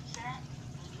chat,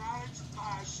 acknowledge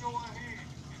by a show of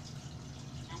hands,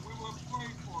 and we will pray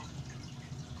for you.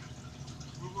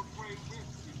 We will pray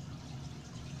with you.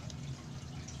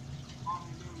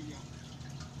 Hallelujah.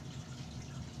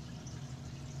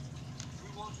 We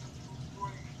want you to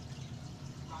pray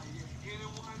right here.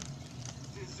 Anyone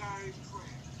desiring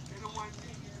prayer? Anyone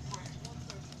needing prayer?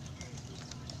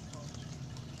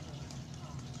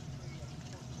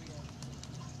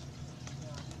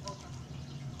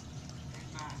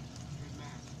 Amen.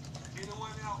 Amen.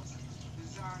 Anyone else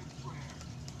desiring prayer?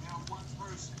 Now one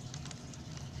person.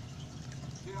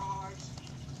 Dear hearts,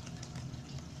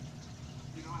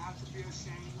 you don't have to be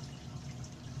ashamed.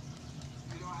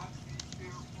 You don't have to be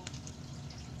fearful.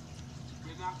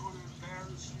 We're not going to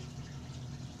embarrass you.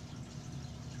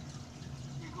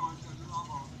 We're going to love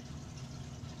on you.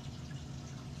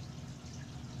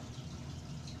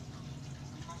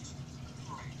 Let's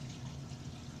pray.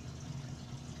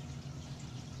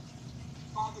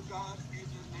 Father God, in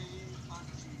the name of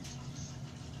Jesus,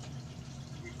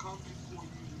 we come before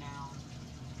you now.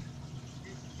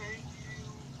 We thank you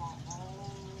for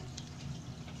all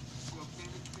the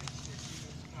benefits that you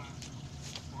have done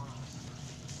for us.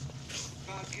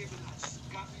 God, given us.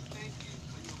 God, we thank you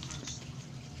for your mercy.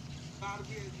 God,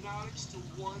 we acknowledge the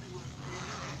one who has been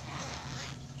in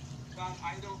heaven. God,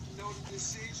 I don't know the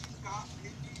decision. God,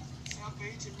 maybe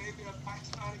salvation, maybe a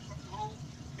backsliding from home,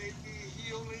 maybe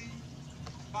healing.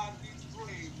 God, we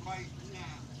pray right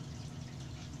now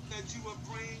that you will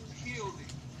bring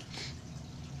healing,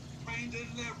 bring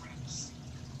deliverance.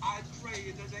 I pray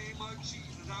in the name of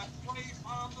Jesus. I pray,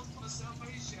 Father, for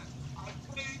salvation. I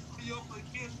pray for your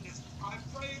forgiveness. I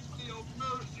pray for your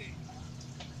mercy.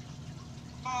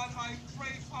 God, I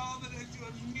pray, Father, that you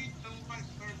will meet them right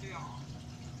where they are.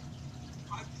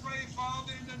 I pray,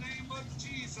 Father, in the name of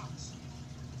Jesus,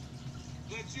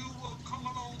 that you will come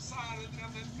alongside of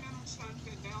them and minister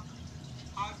to them.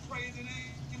 I pray in the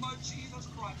name of Jesus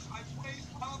Christ. I pray,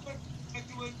 Father, that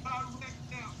you will direct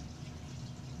them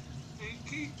and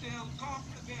keep them,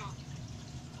 comfort them.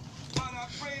 God, I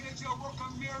pray that you'll work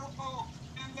a miracle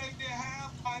in their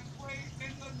behalf. I pray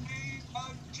in the name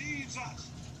of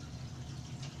Jesus.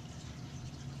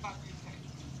 God, we thank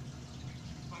you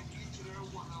for each and every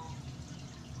one of them.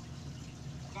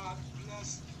 God,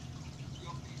 bless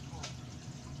your people.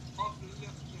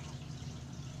 Uplift them.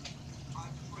 I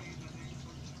pray in the name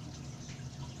of Jesus.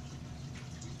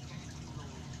 We thank you,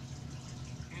 Lord.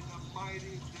 In the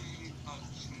mighty name of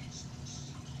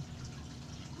Jesus,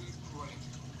 we pray.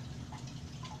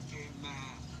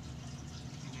 Amen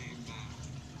and amen.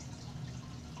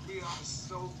 We are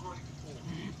so grateful.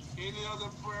 Any other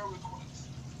prayer requests?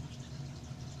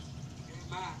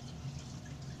 Amen.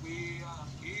 We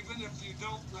even if you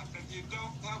don't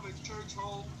have a church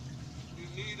home, you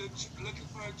need looking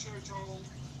for a church home,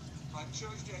 a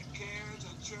church that cares,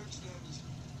 a church that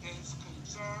is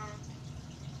concerned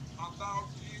about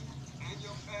you and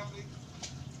your family.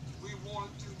 We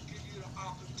want to give you the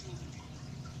opportunity.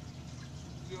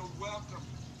 You're welcome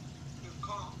to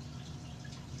come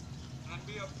and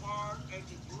be a part and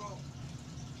to grow.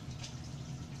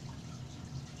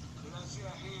 Did I see a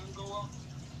hand go up?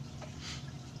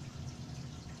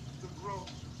 To grow.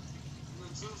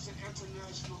 Azusa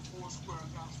International Foursquare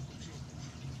Gospel Church.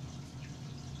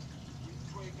 We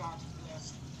pray God's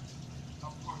blessing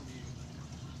upon you.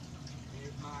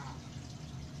 Amen.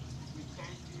 We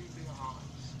thank you, dear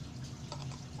hearts,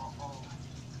 for all.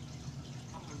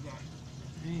 Come today.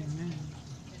 Amen.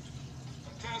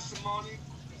 A testimony.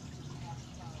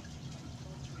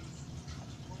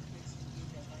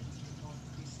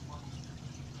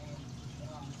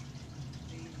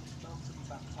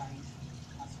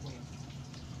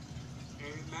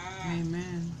 Amen.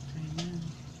 Amen. Amen.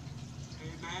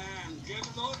 Amen. Give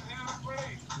the Lord a hand of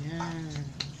praise.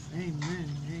 Yes. Amen.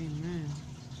 Amen.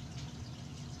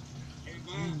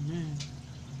 Amen. Amen.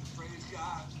 Praise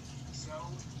God. So,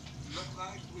 look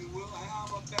like we will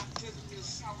have a baptism this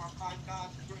summer by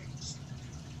God's grace.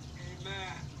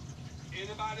 Amen.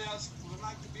 Anybody else would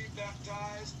like to be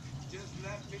baptized, just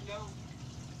let me know.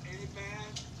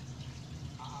 Amen.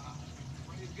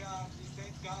 Praise God. We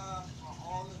thank God for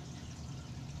all of you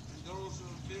and those who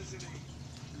are visiting.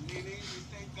 Nene, we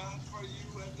thank God for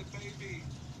you and the baby.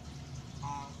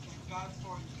 Thank God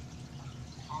for you.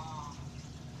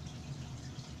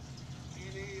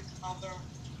 Any other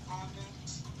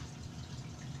comments?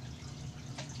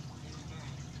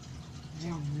 Amen.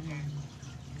 Amen.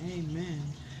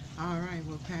 Amen. All right.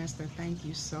 Well, Pastor, thank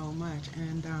you so much.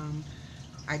 And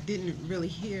I didn't really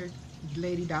hear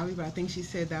Lady Dolly, but I think she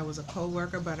said that was a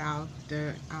co-worker. But I'll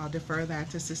defer that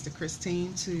to Sister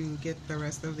Christine to get the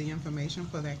rest of the information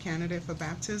for that candidate for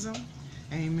baptism.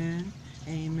 Amen.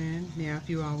 Amen. Now, if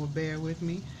you all will bear with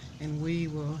me, and we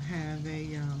will have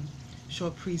a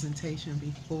short presentation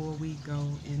before we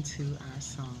go into our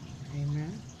song.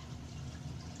 Amen.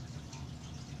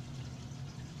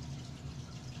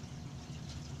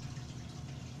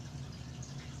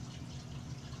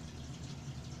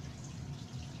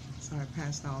 Sorry,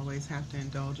 Pastor, I always have to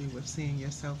indulge you with seeing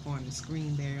yourself on the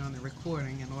screen there on the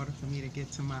recording in order for me to get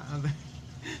to my other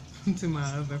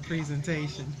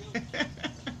presentation.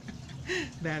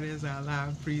 That is our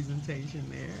live presentation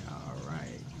there. All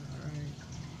right.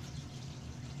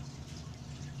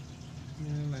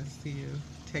 Now, let's see if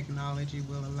technology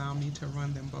will allow me to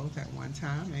run them both at one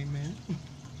time. Amen.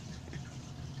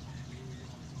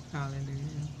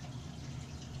 Hallelujah.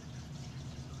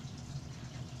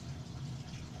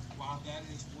 While that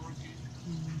is working,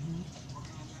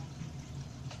 working on that,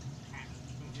 and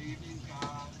believing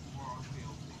God for our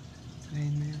building.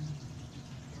 Amen.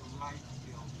 The right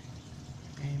building.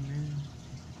 Amen.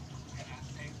 And I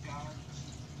thank God.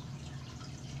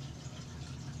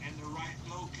 And the right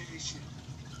location.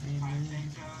 Amen. I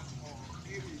thank God for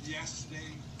even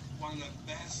yesterday, one of the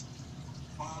best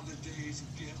Father Days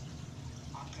gift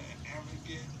I could ever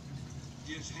get.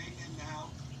 Just hanging out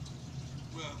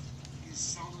with his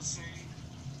son,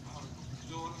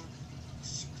 daughter,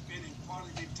 spending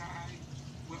quality time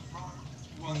with her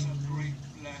was a great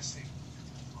blessing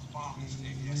for Father's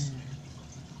Day yesterday.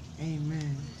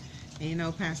 Amen. And you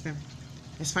know, Pastor,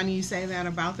 it's funny you say that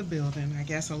about the building. I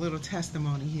guess a little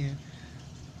testimony here.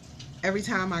 Every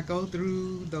time I go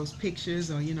through those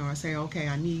pictures, or I say, okay,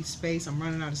 I need space, I'm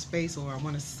running out of space, or I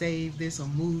want to save this or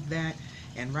move that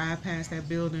and ride past that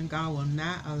building, God will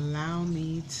not allow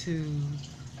me to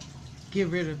get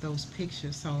rid of those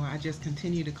pictures. So I just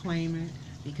continue to claim it,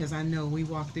 because I know we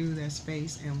walked through that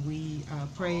space and we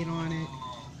prayed on it,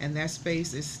 and that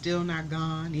space is still not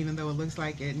gone, even though it looks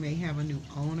like it may have a new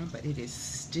owner, but it is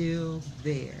still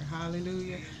there.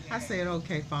 Hallelujah. I said,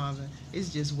 okay, Father,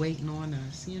 it's just waiting on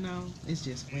us, it's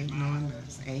just waiting on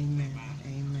us. Amen.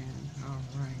 Amen. All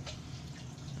right.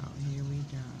 So here we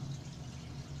go.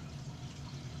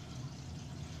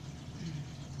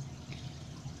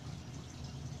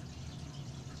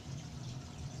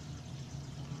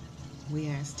 We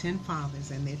asked 10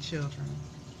 fathers and their children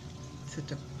to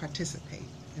participate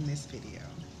in this video.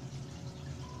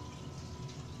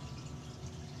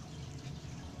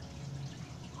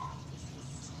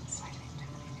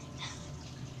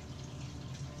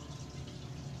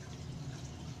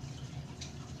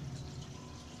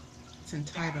 It's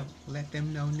entitled, Let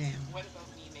Them Know Now. What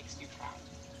about me makes you proud?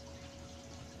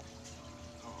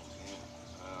 Oh, man.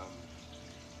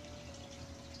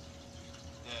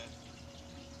 Dad,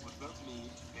 what about me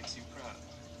makes you proud?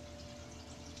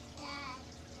 Dad,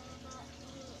 what about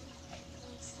me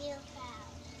makes you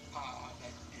proud?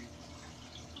 Thank you.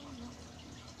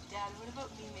 Dad, what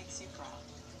about me makes you proud?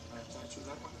 Can I answer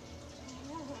that one?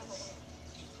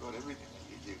 About everything that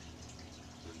you do.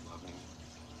 You're loving,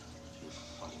 you're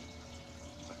funny.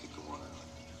 I could go on and on.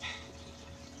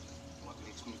 What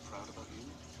makes me proud about you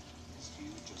is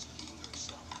you just being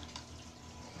yourself. I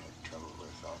had trouble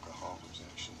with alcohol. It was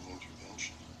actually an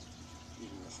intervention.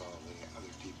 Even with all the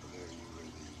other people there, you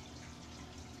were the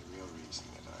real reason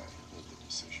that I made the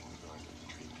decision to go into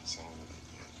the treatment center that I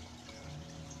did.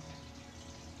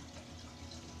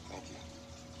 Thank you.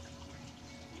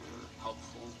 You're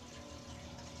helpful.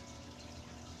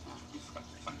 Fun.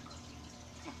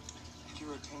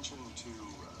 Your attention to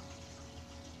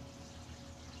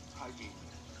hygiene.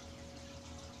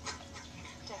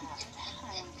 Dad,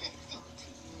 I am grateful to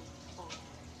you for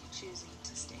choosing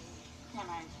to stay when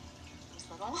I was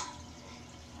little.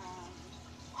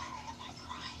 Why am I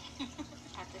crying?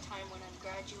 At the time when I'm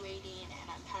graduating and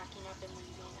I'm packing up and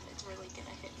leaving, and it's really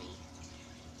gonna hit me.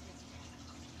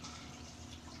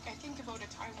 I think about a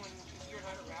time when if you're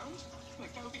not around, like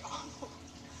that would be awful.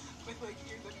 But like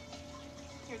you're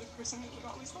the person that would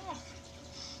always laugh.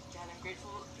 Dad, I'm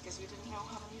grateful because we didn't know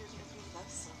how long you were gonna be with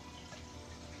us, so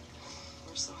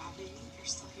we're so happy you're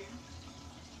still here.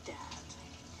 Dad,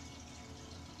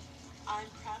 I'm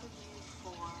proud of you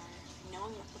for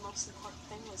knowing that the most important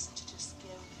thing was to just give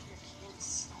your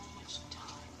kids so much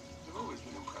time. I've always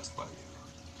been impressed by you.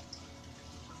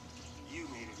 You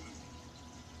made it easy.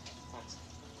 Thanks.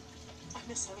 I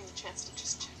miss having the chance to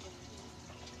just check in with you.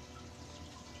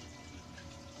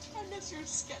 I miss your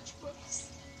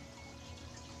sketchbooks.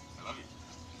 I love you.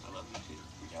 I love you too.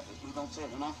 We don't say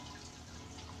it enough.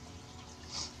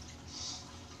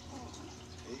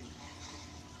 Hey,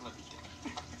 I love you, Dad.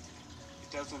 It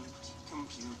doesn't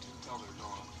compute until they're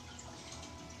gone.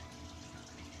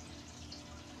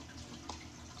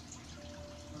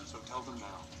 So tell them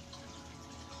now.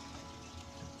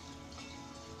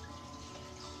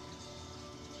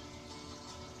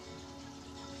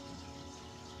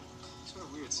 It's sort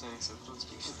of weird saying so close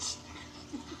to you.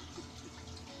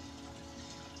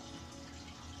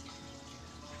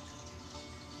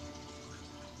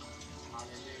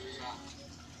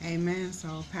 Amen.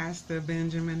 So, Pastor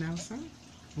Benjamin Nelson,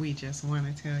 we just want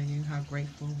to tell you how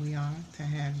grateful we are to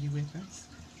have you with us.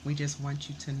 We just want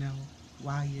you to know,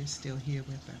 while you're still here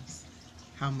with us,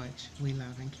 how much we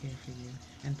love and care for you.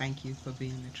 And thank you for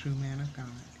being the true man of God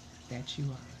that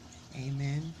you are.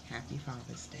 Amen. Happy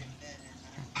Father's Day.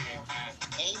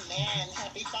 Amen.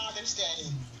 Happy Father's Day.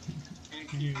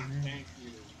 Thank you. Amen. Thank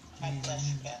you. God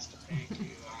bless you, Pastor. Thank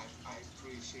you. I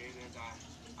appreciate it. I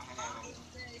have a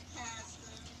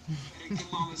thank you,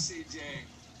 Mama CJ.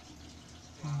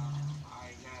 I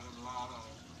had a lot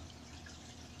of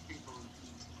people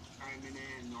chiming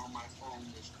in on my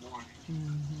phone this morning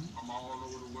from all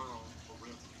over the world, for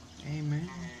real. Amen. And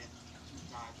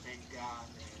I thank God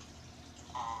that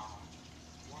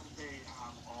one thing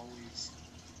I've always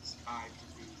strived to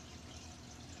be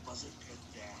was a good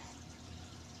dad.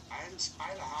 In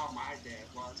spite of how my dad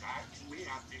was, to me,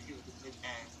 I think he was a good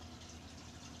dad.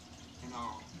 You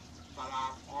know, but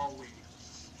I've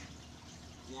always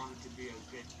wanted to be a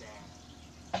good dad,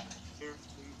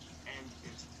 spiritually and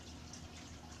physically.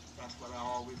 That's what I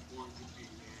always wanted to be,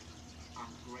 and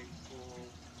I'm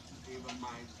grateful. Even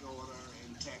my daughter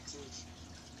in Texas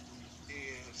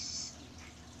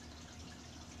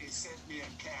he sent me a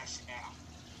cash app.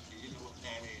 You know what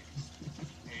that is.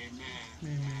 Amen.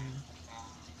 Amen.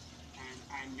 And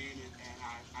I mean it, and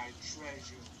I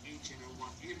treasure each and every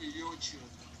one, even your children.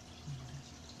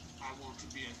 I want to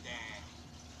be a dad,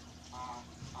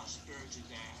 a spiritual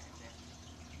dad.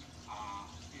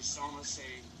 Isona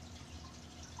say,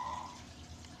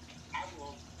 I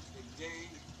will, the day,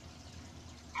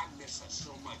 I miss her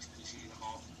so much when she's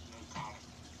off in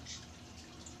college.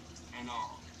 And I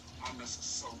miss her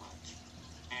so much.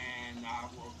 And I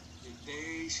will, the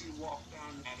day she walked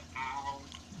down that aisle,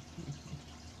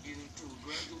 either to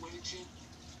graduation,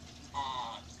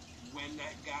 when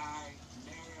that guy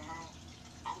married her,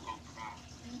 I'm going to cry.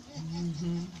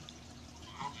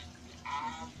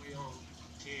 I will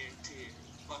shed tears,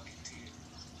 bucket tears.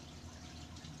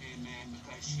 Amen,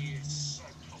 because she is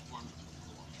such a wonderful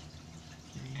woman.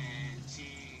 And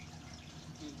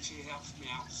she helps me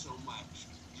out so much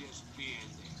just being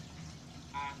there.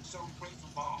 I'm so grateful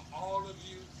for all of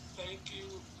you. Thank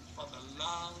you for the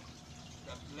love,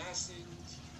 the blessings,